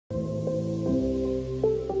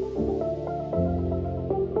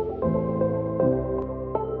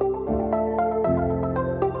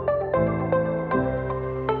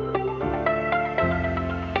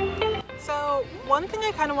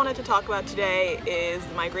I kind of wanted to talk about today is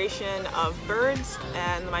the migration of birds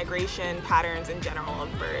and the migration patterns in general of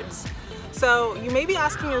birds. So you may be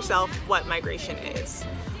asking yourself what migration is.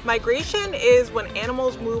 Migration is when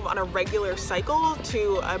animals move on a regular cycle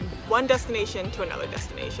to one destination to another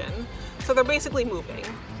destination. So they're basically moving.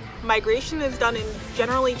 Migration is done in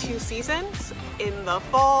generally 2 seasons, in the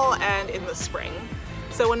fall and in the spring.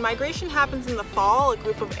 So when migration happens in the fall, a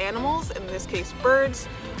group of animals, in this case birds,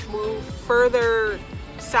 move further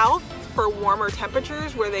south for warmer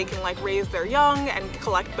temperatures where they can raise their young and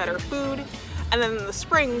collect better food. And then in the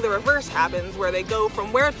spring, the reverse happens where they go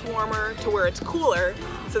from where it's warmer to where it's cooler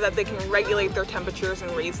so that they can regulate their temperatures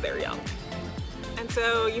and raise their young. And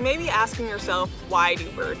so you may be asking yourself, why do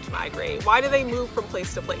birds migrate? Why do they move from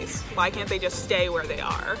place to place? Why can't they just stay where they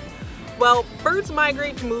are? Well, birds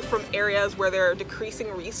migrate to move from areas where there are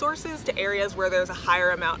decreasing resources to areas where there's a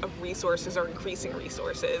higher amount of resources or increasing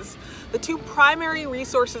resources. The 2 primary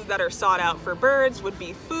resources that are sought out for birds would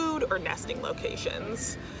be food or nesting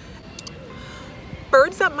locations.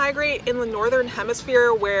 Birds that migrate in the northern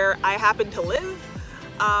hemisphere, where I happen to live,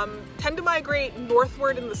 tend to migrate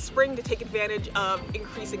northward in the spring to take advantage of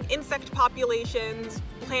increasing insect populations,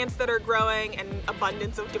 plants that are growing, and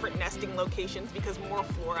abundance of different nesting locations because more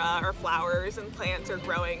flora or flowers and plants are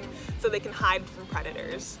growing so they can hide from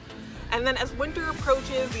predators. And then as winter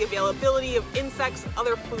approaches, the availability of insects and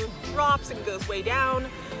other food drops and goes way down.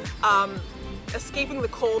 Escaping the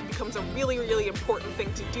cold becomes a really important thing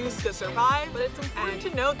to do to survive, but it's important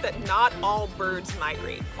to note that not all birds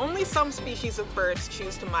migrate. Only some species of birds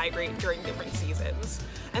choose to migrate during different seasons.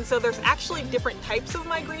 And so there's actually different types of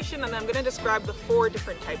migration, and I'm going to describe the 4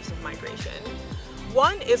 different types of migration.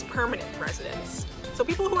 One is permanent residence. So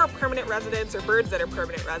people who are permanent residents, or birds that are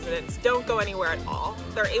permanent residents, don't go anywhere at all.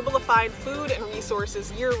 They're able to find food and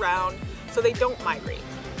resources year-round, so they don't migrate.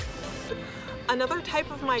 Another type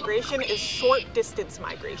of migration is short distance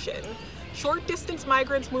migration. Short distance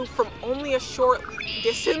migrants move from only a short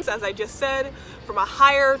distance, as I just said, from a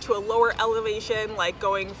higher to a lower elevation, like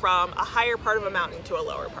going from a higher part of a mountain to a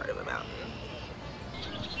lower part of a mountain.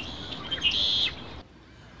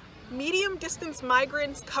 Medium distance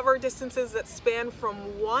migrants cover distances that span from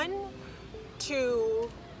 1 to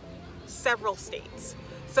several states.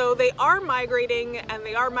 So they are migrating, and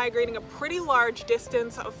they are migrating a pretty large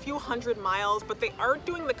distance, a few hundred miles, but they aren't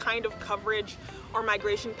doing the kind of coverage or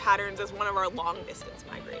migration patterns as one of our long distance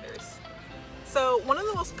migrators. So one of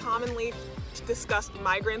the most commonly discussed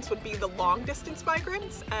migrants would be the long distance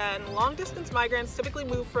migrants, and long distance migrants typically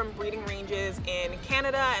move from breeding ranges in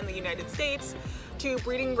Canada and the United States to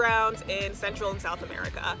breeding grounds in Central and South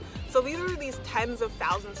America. So these are these tens of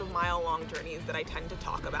thousands of mile long journeys that I tend to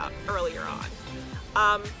talk about earlier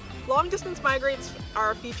on. Long distance migrants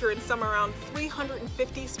are a feature in some around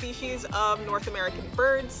 350 species of North American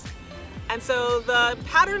birds. And so the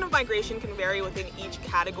pattern of migration can vary within each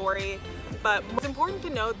category, but it's important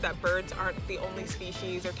to note that birds aren't the only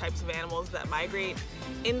species or types of animals that migrate.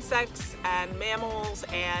 Insects and mammals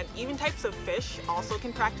and even types of fish also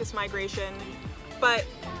can practice migration. But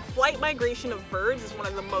flight migration of birds is one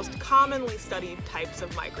of the most commonly studied types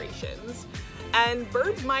of migrations. And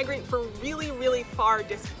birds migrate for really far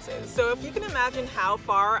distances. So if you can imagine how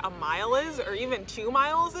far a mile is, or even 2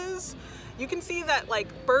 miles is, you can see that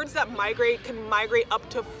birds that migrate can migrate up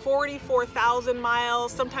to 44,000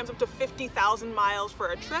 miles, sometimes up to 50,000 miles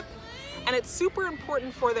for a trip. And it's super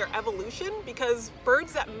important for their evolution because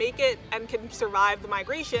birds that make it and can survive the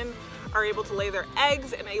migration are able to lay their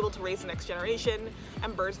eggs and able to raise the next generation,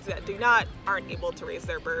 and birds that do not aren't able to raise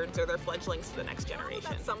their birds or their fledglings to the next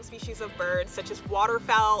generation. Some species of birds, such as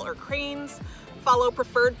waterfowl or cranes, follow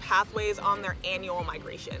preferred pathways on their annual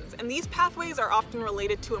migrations. And these pathways are often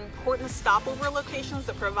related to important stopover locations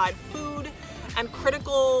that provide food and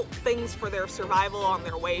critical things for their survival on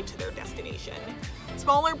their way to their destination.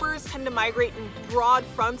 Smaller birds tend to migrate in broad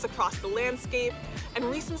fronts across the landscape, and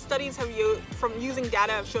recent studies from using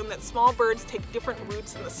data have shown that small birds take different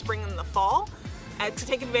routes in the spring and the fall to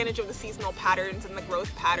take advantage of the seasonal patterns and the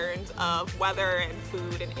growth patterns of weather and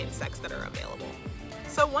food and insects that are available.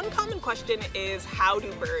 So one common question is, how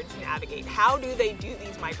do birds navigate? How do they do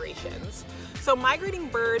these migrations? So migrating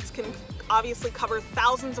birds can obviously cover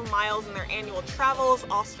thousands of miles in their annual travels,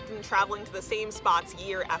 often traveling to the same spots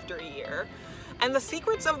year after year. And the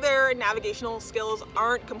secrets of their navigational skills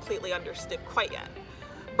aren't completely understood quite yet.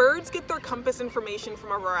 Birds get their compass information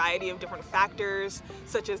from a variety of different factors,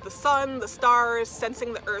 such as the sun, the stars,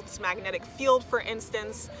 sensing the Earth's magnetic field, for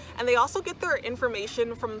instance, and they also get their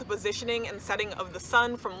information from the positioning and setting of the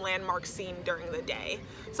sun from landmarks seen during the day.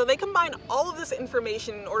 So they combine all of this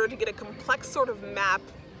information in order to get a complex sort of map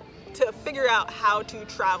to figure out how to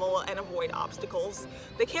travel and avoid obstacles.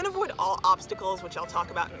 They can't avoid all obstacles, which I'll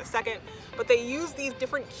talk about in a second, but they use these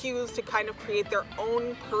different cues to kind of create their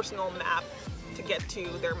own personal map to get to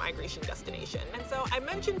their migration destination. And so I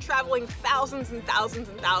mentioned traveling thousands and thousands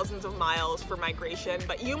and thousands of miles for migration,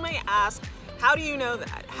 but you may ask, how do you know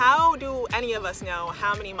that? How do any of us know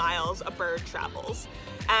how many miles a bird travels?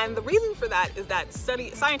 And the reason for that is that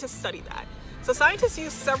scientists study that. So scientists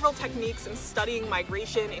use several techniques in studying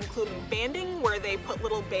migration, including banding, where they put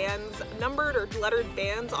little bands, numbered or lettered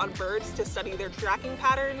bands on birds to study their tracking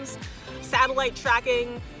patterns, satellite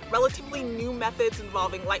tracking, relatively new methods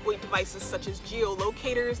involving lightweight devices such as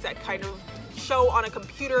geolocators that kind of show on a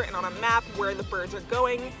computer and on a map where the birds are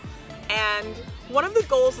going. And one of the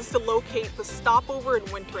goals is to locate the stopover and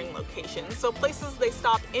wintering locations, so places they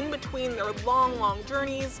stop in between their long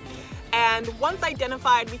journeys. And once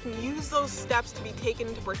identified, we can use those steps to be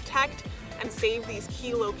taken to protect and save these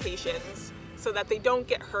key locations so that they don't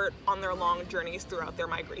get hurt on their long journeys throughout their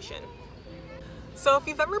migration. So if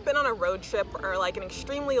you've ever been on a road trip or like an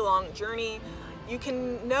extremely long journey, you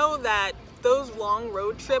can know that those long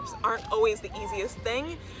road trips aren't always the easiest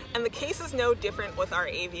thing, and the case is no different with our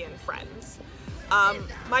avian friends.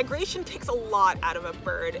 Migration takes a lot out of a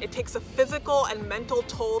bird. It takes a physical and mental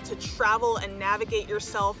toll to travel and navigate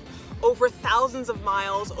yourself over thousands of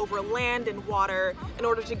miles over land and water in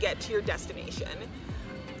order to get to your destination.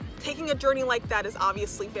 Taking a journey like that is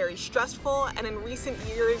obviously very stressful, and in recent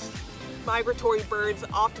years, migratory birds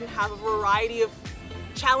often have a variety of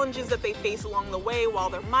challenges that they face along the way while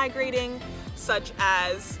they're migrating, such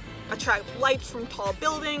as attract lights from tall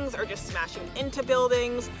buildings or just smashing into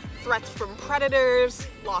buildings, threats from predators,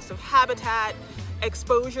 loss of habitat,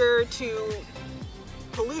 exposure to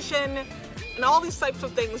pollution, and all these types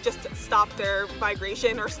of things just stop their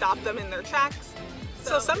migration or stop them in their tracks.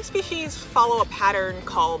 So some species follow a pattern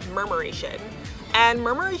called murmuration. And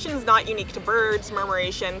murmuration is not unique to birds.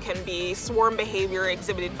 Murmuration can be swarm behavior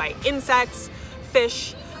exhibited by insects,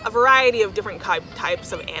 fish, a variety of different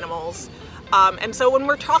types of animals. And so when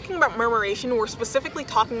we're talking about murmuration, we're specifically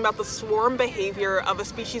talking about the swarm behavior of a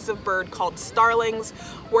species of bird called starlings,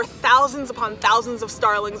 where thousands upon thousands of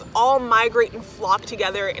starlings all migrate and flock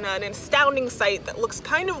together in an astounding sight that looks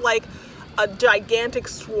kind of like a gigantic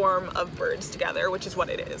swarm of birds together, which is what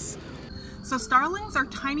it is. So starlings are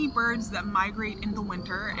tiny birds that migrate in the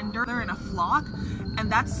winter and they're in a flock,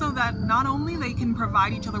 and that's so that not only they can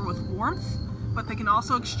provide each other with warmth, but they can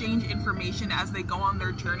also exchange information as they go on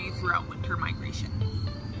their journey throughout winter migration.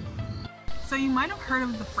 So you might have heard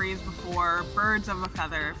of the phrase before, birds of a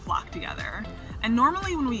feather flock together. And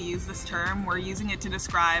normally when we use this term, we're using it to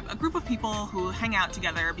describe a group of people who hang out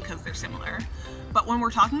together because they're similar. But when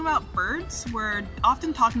we're talking about birds, we're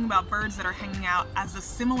often talking about birds that are hanging out as a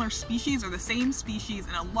similar species or the same species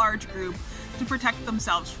in a large group to protect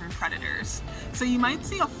themselves from predators. So you might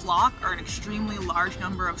see a flock or an extremely large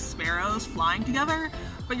number of sparrows flying together,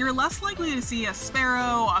 but you're less likely to see a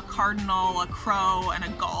sparrow, a cardinal, a crow, and a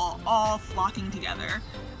gull all flocking together.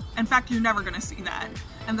 In fact, you're never going to see that.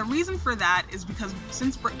 And the reason for that is because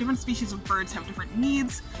since different species of birds have different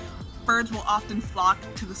needs, birds will often flock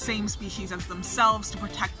to the same species as themselves to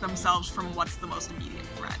protect themselves from what's the most immediate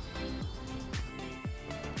threat.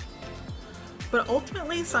 But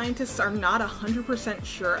ultimately, scientists are not 100%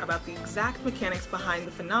 sure about the exact mechanics behind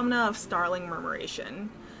the phenomena of starling murmuration.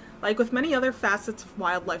 Like with many other facets of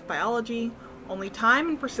wildlife biology, only time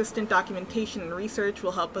and persistent documentation and research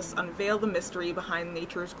will help us unveil the mystery behind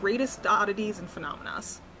nature's greatest oddities and phenomena.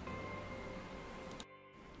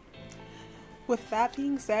 With that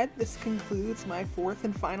being said, this concludes my fourth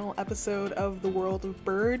and final episode of The World of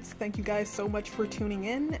Birds. Thank you guys so much for tuning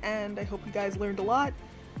in, and I hope you guys learned a lot,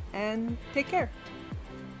 and take care.